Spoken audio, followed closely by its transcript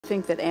I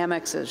think that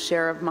Amex's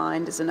share of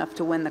mind is enough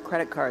to win the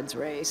credit cards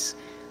race.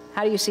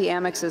 How do you see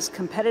Amex's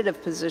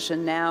competitive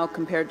position now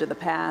compared to the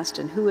past,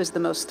 and who is the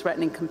most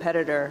threatening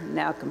competitor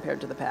now compared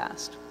to the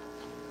past?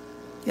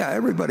 Yeah,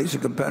 everybody's a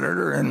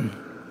competitor, and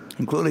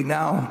including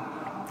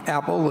now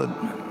Apple that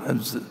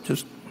has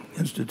just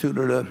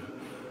instituted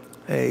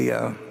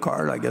a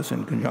card, I guess,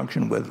 in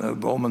conjunction with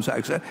Goldman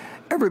Sachs.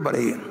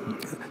 Everybody,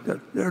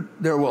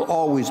 there will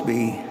always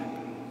be,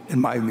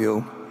 in my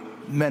view,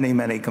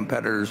 many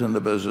competitors in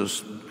the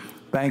business.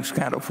 Banks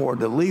can't afford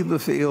to leave the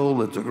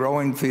field. It's a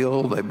growing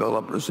field. They build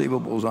up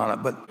receivables on it.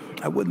 But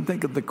I wouldn't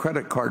think of the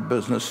credit card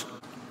business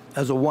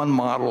as a one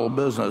model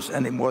business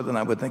any more than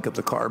I would think of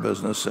the car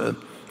business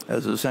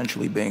as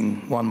essentially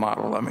being one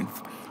model. I mean,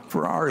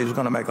 Ferrari is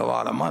going to make a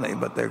lot of money,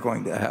 but they're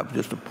going to have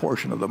just a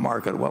portion of the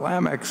market. Well,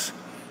 Amex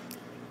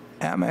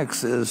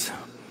is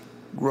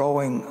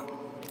growing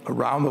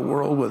around the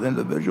world with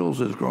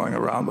individuals, is growing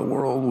around the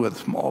world with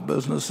small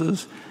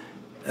businesses.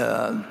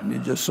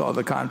 You just saw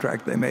the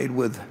contract they made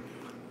with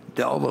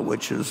Delta,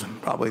 which is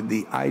probably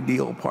the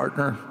ideal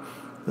partner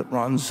that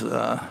runs,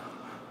 for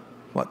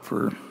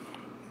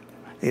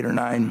 8 or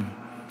 9,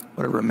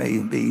 whatever it may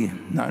be,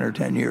 9 or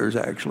 10 years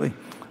actually.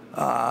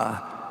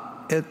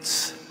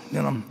 It's,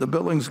 the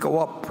billings go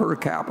up per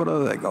capita,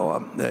 they go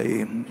up,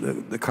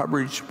 the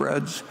coverage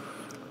spreads,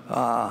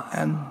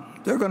 and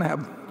they're going to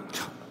have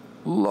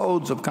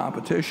loads of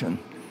competition,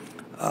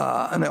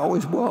 and they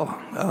always will.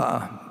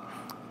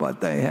 But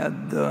they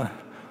had,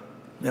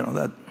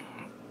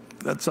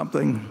 that's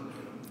something.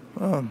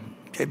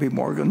 J.P.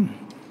 Morgan,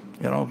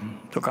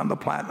 took on the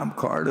Platinum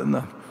Card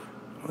and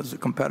was a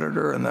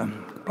competitor, and the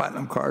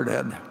Platinum Card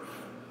had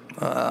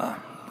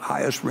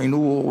highest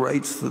renewal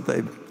rates that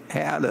they've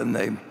had, and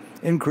they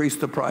increased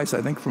the price,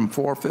 I think, from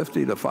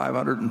 $450 to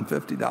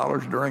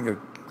 $550 during a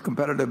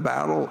competitive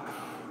battle,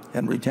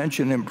 and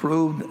retention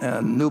improved,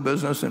 and new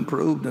business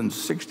improved, and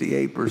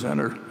 68%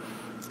 or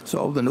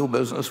so of the new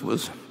business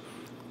was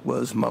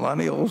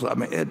millennials. I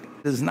mean, it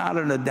is not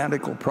an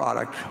identical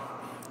product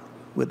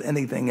with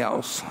anything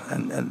else,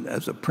 and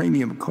as a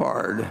premium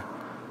card,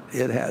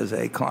 it has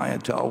a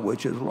clientele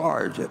which is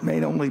large. It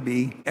may only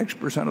be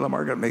X% of the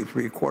market, maybe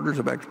 3/4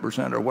 of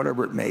X%, or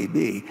whatever it may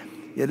be.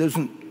 It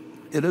isn't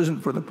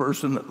for the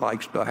person that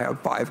likes to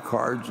have 5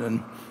 cards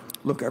and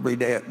look every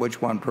day at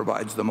which one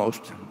provides the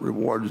most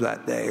rewards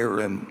that day, or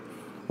in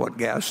what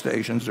gas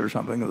stations or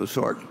something of the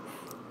sort.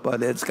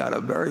 But it's got a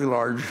very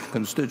large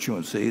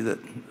constituency that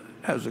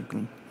has a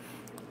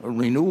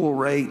renewal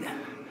rate,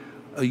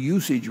 a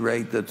usage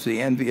rate that's the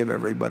envy of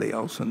everybody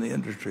else in the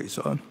industry.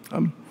 So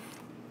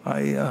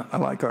I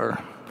like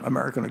our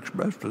American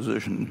Express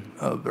position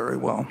very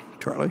well.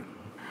 Charlie?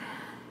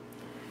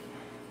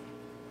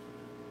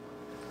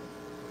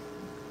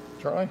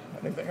 Charlie,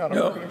 anything on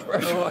American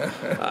Express? No,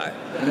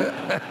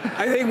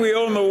 I think we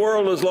own the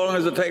world as long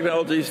as the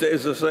technology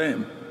stays the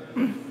same.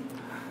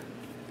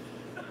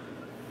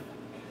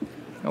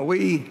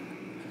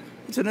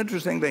 It's an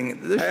interesting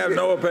thing. I have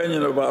no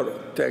opinion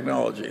about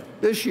technology.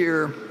 This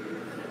year,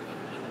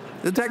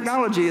 the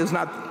technology is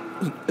not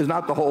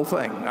the whole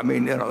thing. I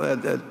mean,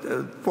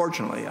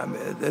 fortunately, I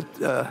mean,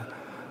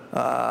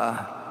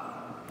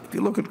 if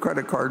you look at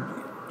credit card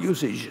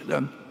usage,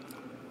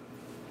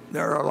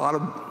 there are a lot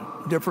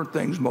of different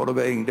things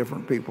motivating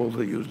different people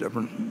to use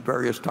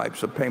various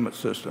types of payment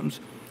systems,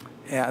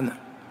 and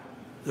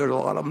there's a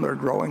lot of them that are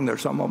growing.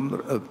 There's some of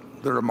them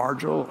that are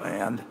marginal,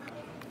 and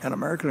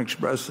American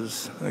Express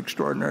is an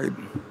extraordinary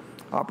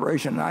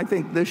operation. And I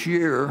think this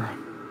year,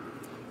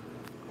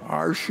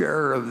 our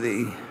share of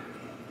the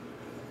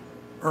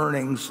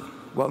earnings,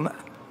 well,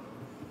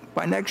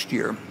 by next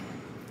year,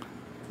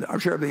 our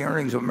share of the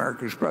earnings of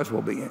American Express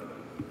will be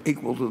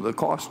equal to the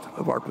cost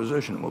of our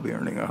position. We'll be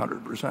earning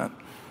 100%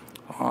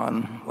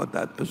 on what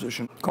that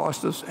position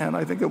cost us, and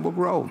I think it will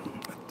grow.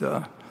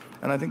 And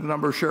I think the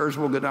number of shares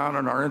will go down,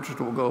 and our interest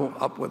will go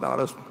up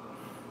without us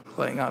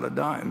laying out a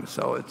dime.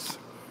 So it's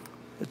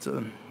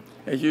a...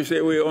 As you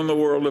say, we own the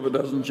world if it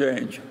doesn't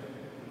change.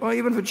 Well,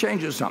 even if it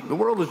changes something. The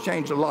world has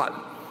changed a lot.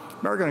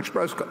 American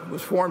Express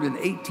was formed in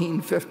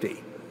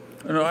 1850.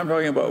 No, I'm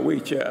talking about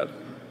WeChat.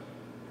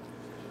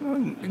 Well,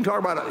 you can talk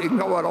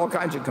about all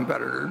kinds of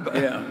competitors. But,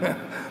 yeah.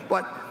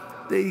 But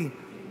the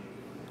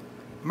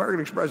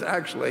American Express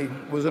actually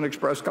was an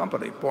express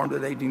company formed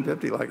in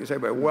 1850, like I say,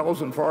 by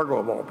Wells and Fargo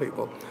of all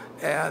people.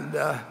 And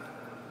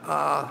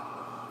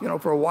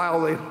for a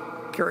while they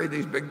carried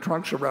these big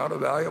trunks around of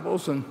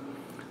valuables, and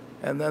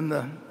then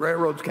the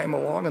railroads came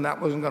along, and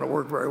that wasn't going to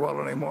work very well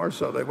anymore,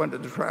 so they went to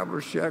the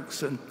traveler's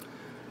checks, and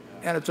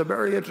it's a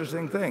very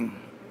interesting thing.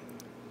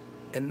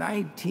 In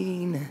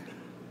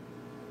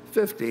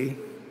 1950,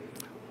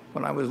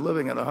 when I was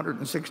living at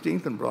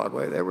 116th and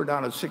Broadway, they were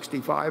down at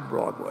 65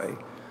 Broadway,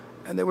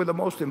 and they were the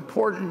most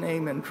important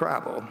name in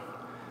travel.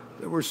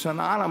 They were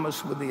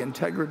synonymous with the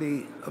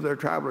integrity of their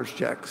traveler's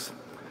checks.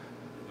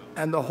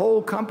 And the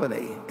whole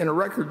company, in a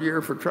record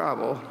year for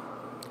travel,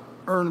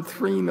 earned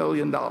 $3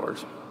 million.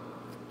 $3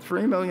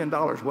 million,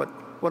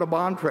 what a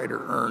bond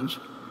trader earns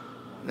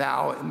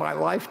now in my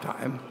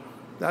lifetime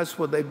That's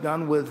what they've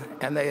done with,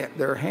 and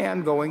their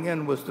hand going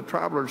in was the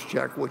traveler's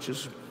check, which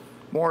has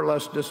more or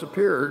less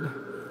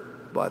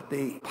disappeared, but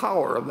the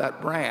power of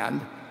that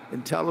brand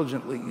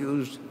intelligently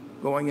used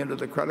going into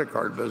the credit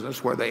card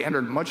business, where they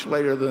entered much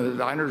later than the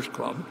Diners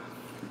Club,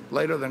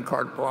 later than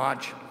Carte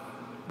Blanche,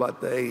 but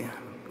they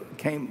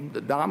came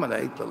to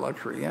dominate the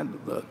luxury end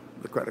of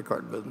the credit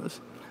card business.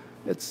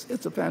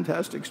 It's a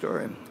fantastic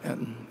story,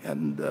 and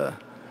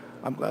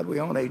I'm glad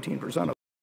we own 18% of it.